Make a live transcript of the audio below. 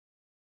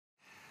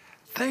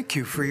Thank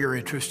you for your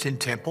interest in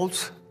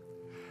temples.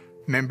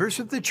 Members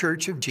of the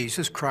Church of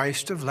Jesus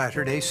Christ of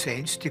Latter-day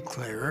Saints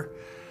declare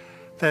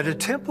that a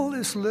temple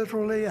is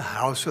literally a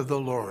house of the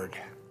Lord.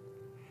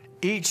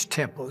 Each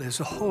temple is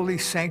a holy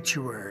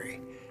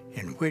sanctuary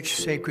in which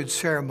sacred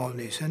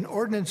ceremonies and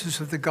ordinances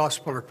of the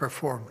gospel are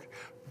performed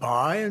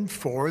by and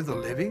for the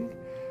living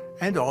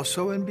and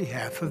also in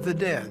behalf of the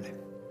dead.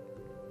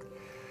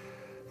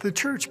 The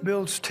Church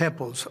builds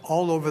temples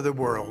all over the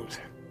world.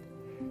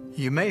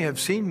 You may have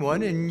seen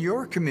one in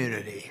your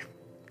community.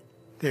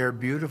 They are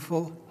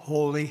beautiful,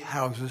 holy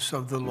houses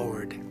of the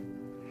Lord.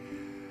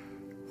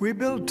 We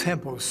build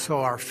temples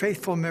so our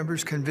faithful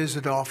members can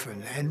visit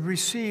often and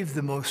receive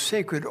the most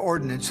sacred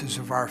ordinances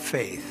of our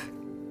faith.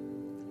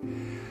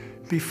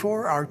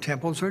 Before our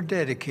temples are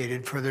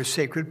dedicated for their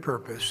sacred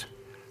purpose,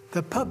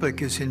 the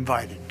public is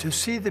invited to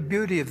see the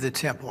beauty of the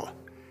temple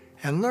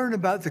and learn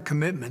about the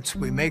commitments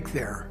we make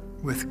there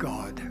with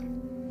God.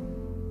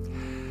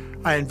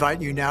 I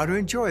invite you now to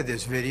enjoy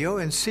this video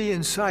and see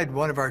inside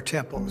one of our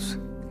temples.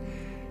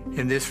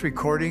 In this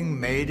recording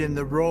made in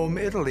the Rome,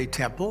 Italy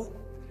temple,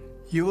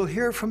 you will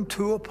hear from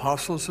two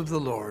apostles of the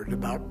Lord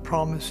about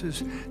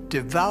promises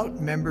devout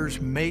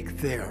members make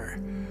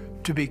there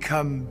to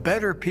become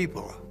better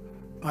people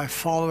by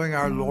following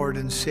our Lord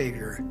and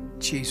Savior,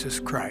 Jesus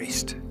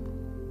Christ.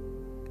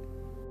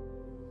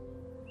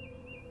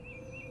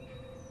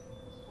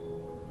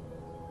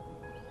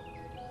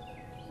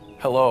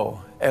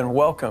 Hello, and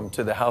welcome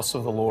to the House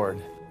of the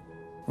Lord.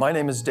 My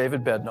name is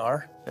David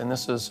Bednar, and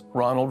this is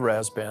Ronald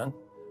Rasband.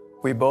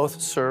 We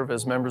both serve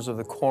as members of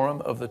the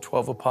Quorum of the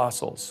 12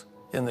 Apostles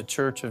in the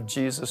Church of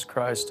Jesus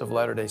Christ of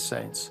Latter-day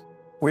Saints.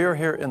 We are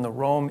here in the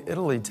Rome,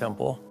 Italy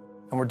temple,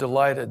 and we're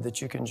delighted that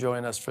you can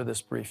join us for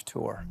this brief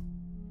tour.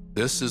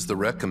 This is the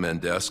recommend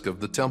desk of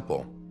the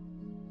temple.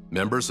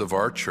 Members of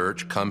our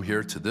church come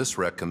here to this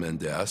recommend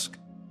desk,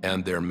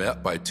 and they're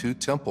met by two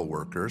temple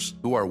workers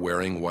who are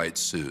wearing white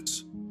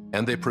suits.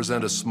 And they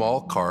present a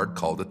small card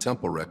called a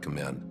temple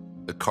recommend.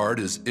 The card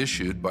is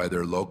issued by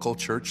their local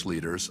church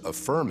leaders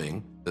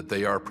affirming that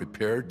they are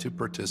prepared to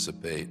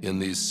participate in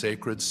these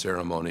sacred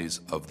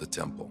ceremonies of the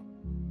temple.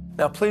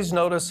 Now please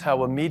notice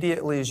how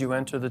immediately as you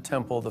enter the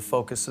temple, the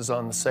focus is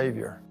on the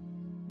Savior,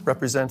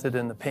 represented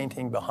in the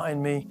painting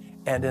behind me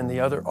and in the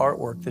other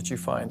artwork that you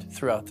find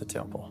throughout the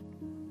temple.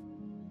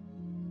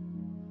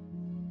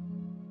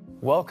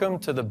 Welcome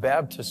to the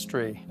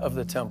baptistry of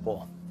the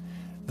temple.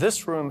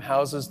 This room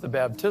houses the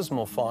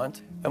baptismal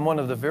font, and one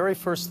of the very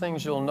first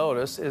things you'll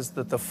notice is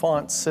that the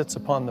font sits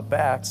upon the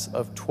backs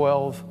of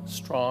 12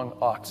 strong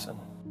oxen.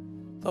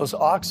 Those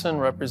oxen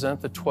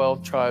represent the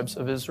 12 tribes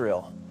of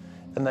Israel,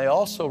 and they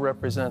also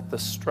represent the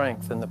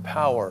strength and the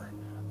power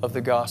of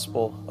the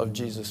gospel of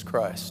Jesus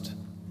Christ.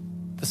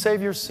 The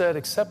Savior said,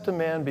 "Except a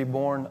man be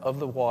born of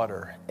the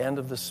water and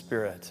of the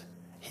Spirit,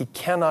 he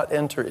cannot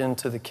enter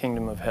into the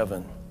kingdom of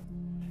heaven."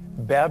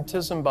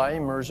 Baptism by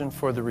immersion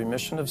for the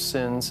remission of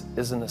sins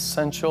is an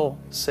essential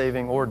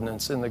saving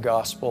ordinance in the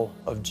gospel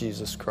of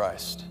Jesus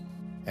Christ.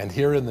 And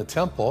here in the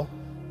temple,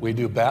 we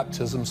do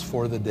baptisms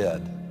for the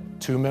dead.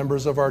 Two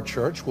members of our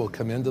church will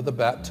come into the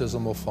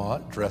baptismal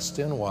font dressed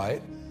in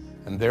white,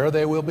 and there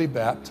they will be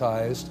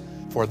baptized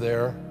for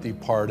their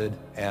departed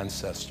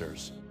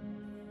ancestors.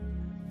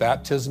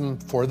 Baptism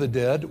for the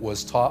dead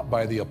was taught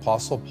by the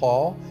Apostle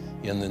Paul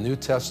in the New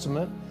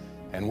Testament,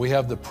 and we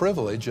have the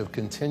privilege of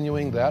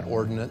continuing that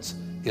ordinance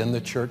in the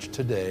church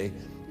today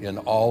in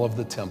all of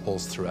the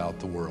temples throughout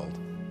the world.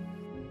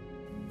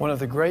 One of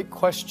the great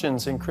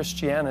questions in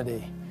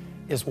Christianity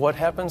is what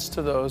happens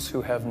to those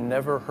who have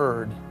never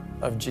heard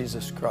of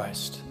Jesus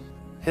Christ.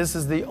 His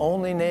is the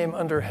only name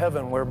under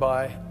heaven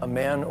whereby a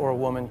man or a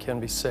woman can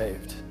be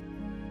saved.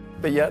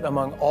 But yet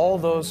among all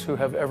those who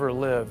have ever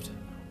lived,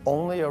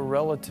 only a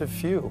relative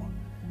few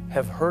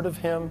have heard of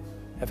him,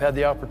 have had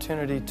the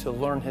opportunity to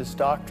learn his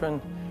doctrine,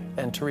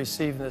 and to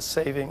receive the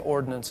saving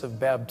ordinance of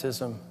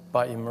baptism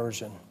by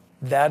immersion.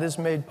 That is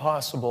made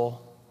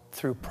possible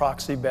through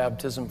proxy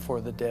baptism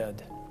for the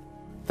dead.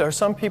 There are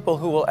some people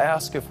who will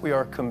ask if we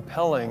are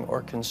compelling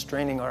or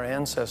constraining our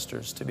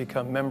ancestors to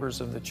become members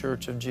of the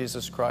Church of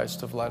Jesus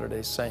Christ of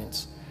Latter-day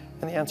Saints.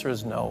 And the answer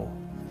is no.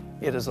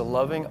 It is a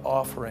loving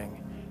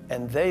offering,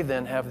 and they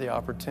then have the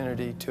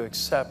opportunity to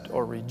accept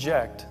or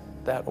reject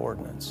that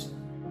ordinance.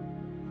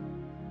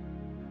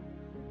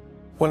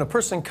 When a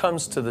person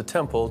comes to the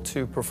temple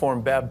to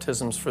perform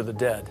baptisms for the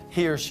dead,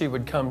 he or she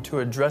would come to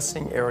a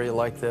dressing area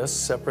like this,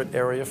 separate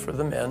area for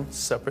the men,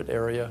 separate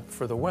area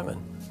for the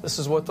women. This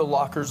is what the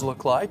lockers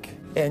look like,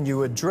 and you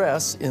would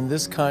dress in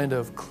this kind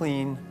of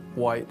clean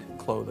white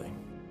clothing.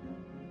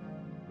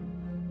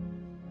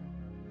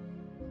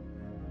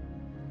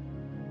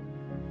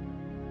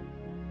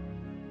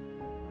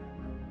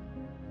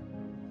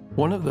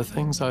 One of the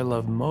things I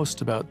love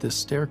most about this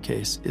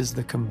staircase is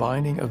the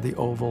combining of the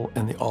oval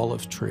and the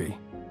olive tree.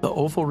 The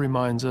oval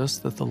reminds us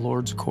that the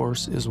Lord's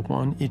course is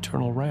one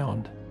eternal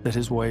round, that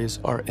his ways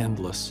are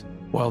endless,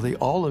 while the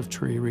olive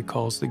tree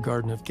recalls the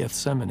Garden of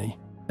Gethsemane,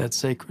 that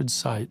sacred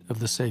site of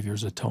the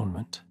Savior's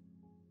atonement.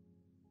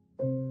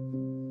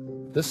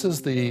 This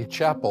is the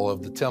chapel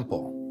of the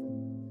temple.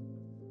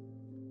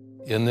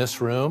 In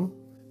this room,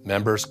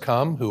 members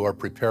come who are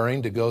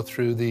preparing to go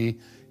through the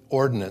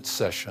ordinance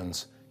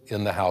sessions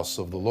in the house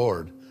of the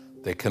Lord.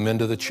 They come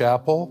into the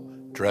chapel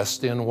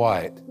dressed in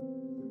white,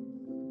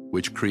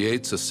 which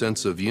creates a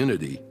sense of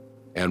unity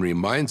and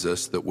reminds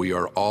us that we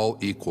are all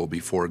equal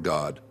before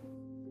God.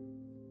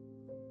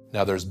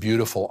 Now there's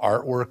beautiful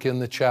artwork in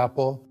the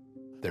chapel.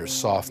 There's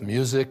soft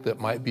music that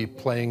might be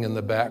playing in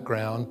the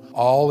background,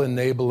 all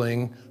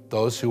enabling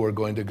those who are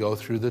going to go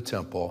through the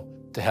temple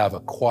to have a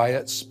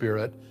quiet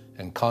spirit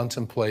and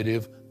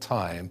contemplative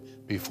time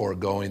before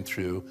going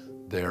through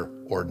their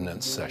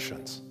ordinance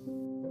sessions.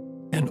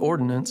 An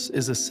ordinance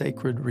is a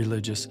sacred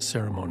religious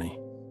ceremony.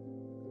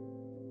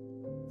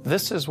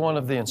 This is one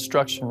of the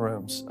instruction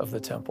rooms of the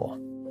temple.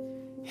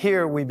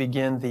 Here we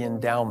begin the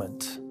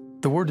endowment.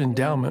 The word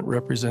endowment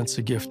represents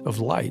a gift of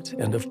light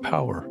and of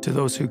power to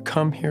those who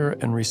come here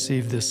and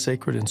receive this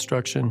sacred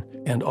instruction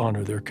and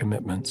honor their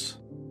commitments.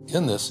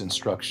 In this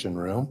instruction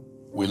room,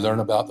 we learn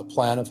about the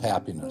plan of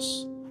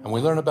happiness, and we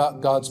learn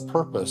about God's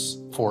purpose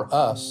for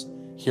us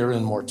here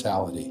in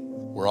mortality.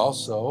 We're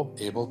also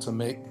able to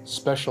make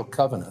special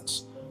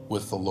covenants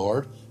with the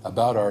Lord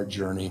about our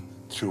journey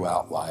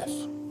throughout life.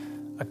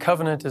 A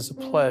covenant is a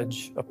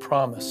pledge, a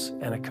promise,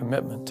 and a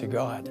commitment to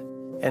God.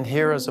 And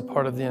here, as a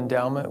part of the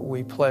endowment,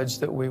 we pledge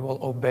that we will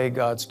obey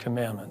God's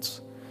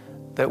commandments,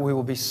 that we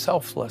will be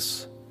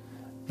selfless,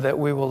 that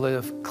we will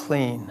live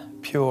clean,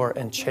 pure,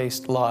 and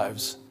chaste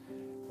lives,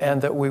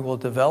 and that we will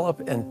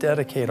develop and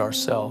dedicate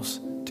ourselves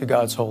to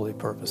God's holy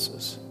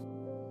purposes.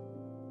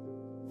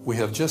 We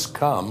have just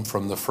come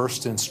from the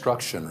first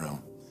instruction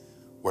room,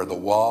 where the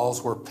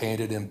walls were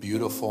painted in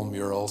beautiful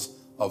murals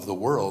of the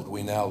world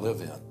we now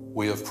live in.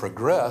 We have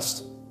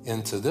progressed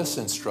into this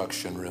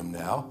instruction room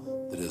now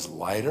that is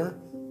lighter,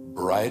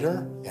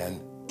 brighter, and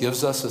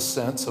gives us a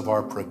sense of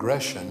our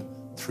progression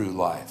through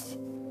life.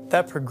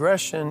 That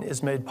progression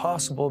is made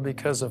possible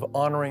because of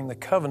honoring the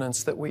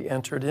covenants that we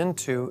entered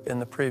into in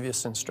the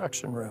previous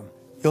instruction room.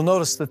 You'll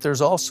notice that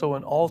there's also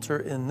an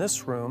altar in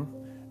this room.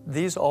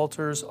 These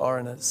altars are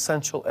an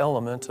essential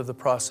element of the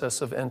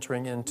process of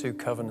entering into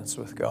covenants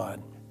with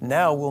God.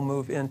 Now we'll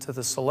move into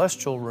the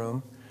celestial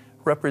room,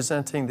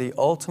 representing the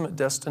ultimate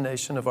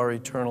destination of our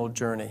eternal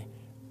journey,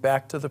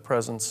 back to the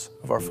presence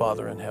of our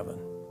Father in heaven.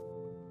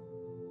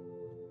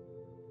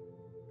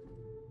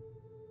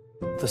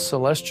 The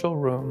celestial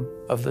room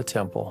of the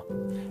temple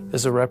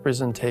is a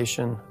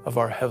representation of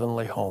our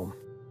heavenly home,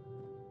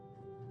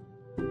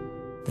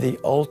 the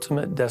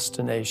ultimate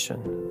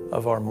destination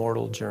of our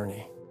mortal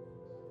journey.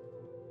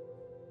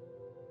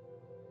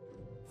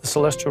 The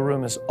celestial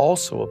room is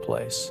also a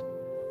place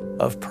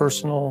of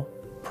personal,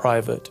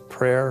 private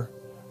prayer,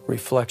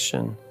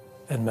 reflection,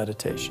 and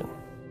meditation.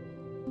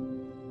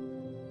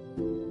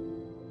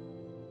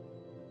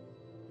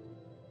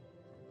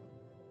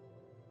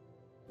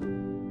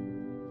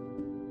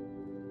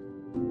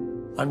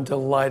 I'm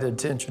delighted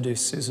to introduce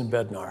Susan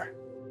Bednar.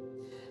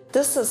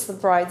 This is the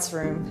bride's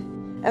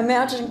room.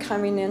 Imagine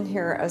coming in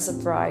here as a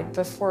bride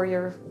before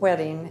your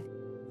wedding.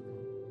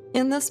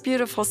 In this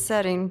beautiful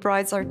setting,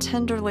 brides are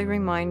tenderly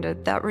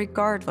reminded that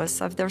regardless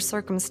of their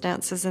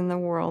circumstances in the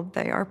world,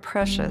 they are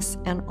precious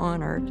and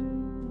honored.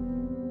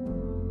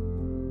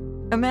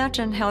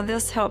 Imagine how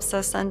this helps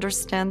us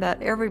understand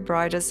that every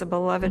bride is a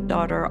beloved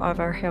daughter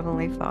of our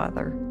Heavenly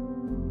Father.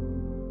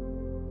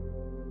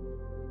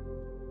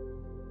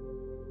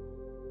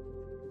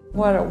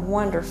 What a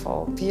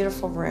wonderful,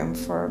 beautiful room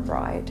for a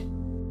bride.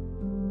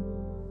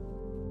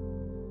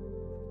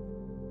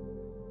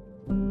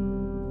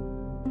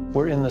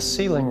 We're in the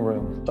sealing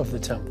room of the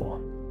temple.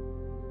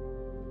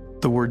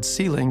 The word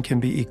sealing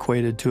can be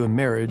equated to a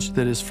marriage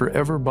that is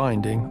forever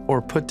binding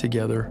or put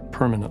together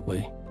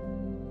permanently.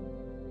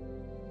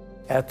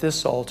 At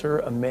this altar,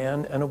 a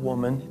man and a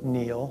woman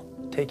kneel,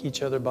 take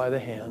each other by the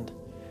hand,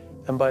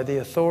 and by the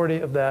authority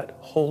of that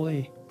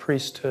holy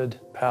priesthood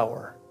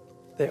power,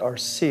 they are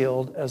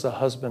sealed as a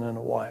husband and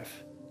a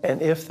wife.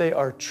 And if they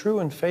are true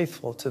and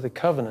faithful to the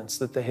covenants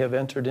that they have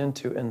entered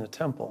into in the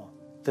temple,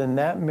 then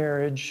that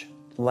marriage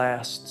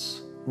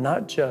lasts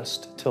not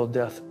just till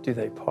death do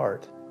they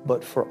part,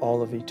 but for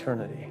all of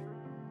eternity.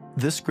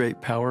 This great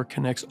power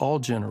connects all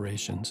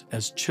generations,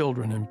 as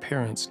children and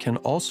parents can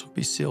also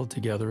be sealed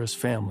together as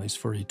families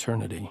for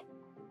eternity.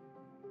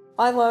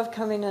 I love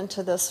coming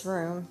into this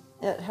room.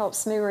 It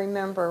helps me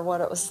remember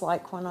what it was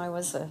like when I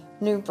was a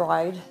new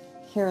bride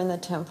here in the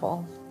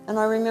temple. And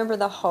I remember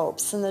the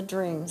hopes and the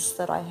dreams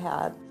that I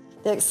had,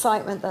 the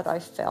excitement that I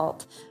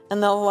felt,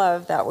 and the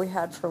love that we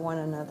had for one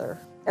another.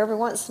 Every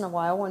once in a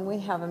while, when we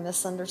have a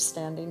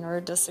misunderstanding or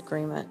a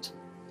disagreement,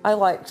 I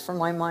like for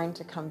my mind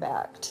to come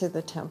back to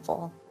the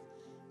temple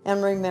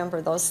and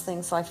remember those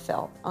things I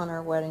felt on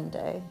our wedding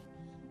day.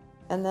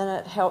 And then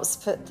it helps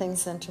put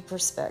things into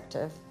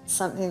perspective.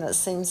 Something that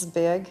seems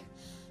big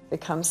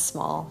becomes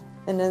small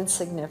and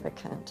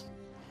insignificant.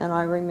 And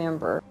I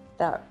remember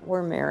that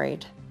we're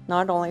married,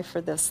 not only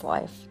for this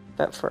life,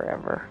 but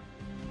forever.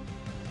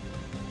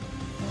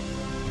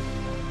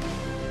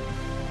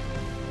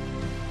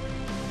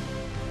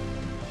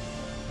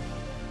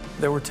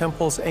 There were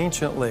temples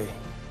anciently.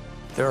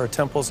 There are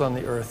temples on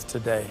the earth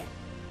today.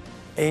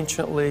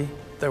 Anciently,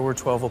 there were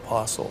 12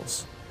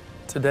 apostles.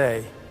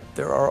 Today,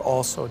 there are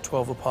also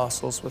 12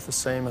 apostles with the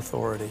same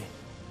authority.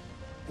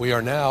 We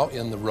are now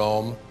in the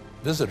Rome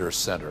Visitor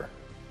Center,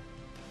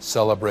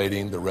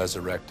 celebrating the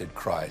resurrected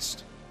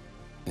Christ.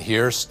 And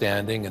here,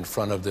 standing in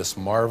front of this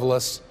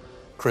marvelous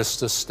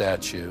Christus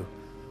statue,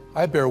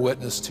 I bear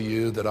witness to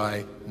you that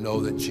I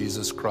know that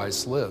Jesus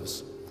Christ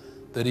lives,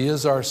 that he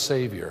is our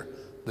Savior,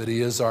 that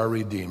he is our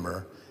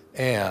Redeemer,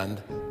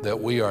 and that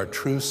we are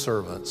true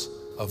servants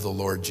of the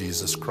Lord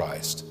Jesus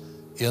Christ.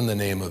 In the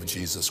name of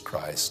Jesus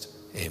Christ,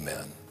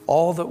 amen.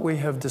 All that we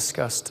have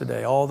discussed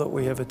today, all that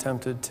we have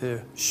attempted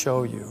to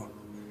show you,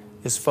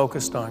 is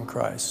focused on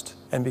Christ.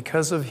 And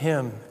because of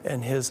him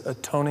and his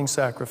atoning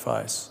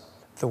sacrifice,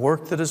 the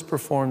work that is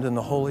performed in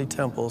the holy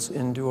temples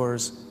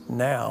endures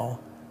now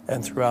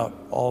and throughout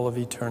all of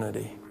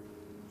eternity.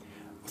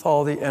 With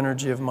all the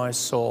energy of my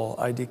soul,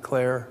 I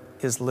declare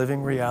his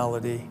living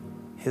reality,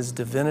 his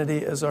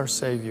divinity as our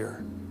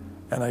Savior,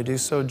 and I do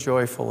so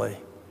joyfully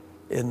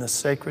in the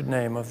sacred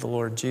name of the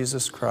Lord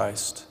Jesus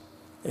Christ.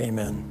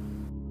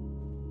 Amen.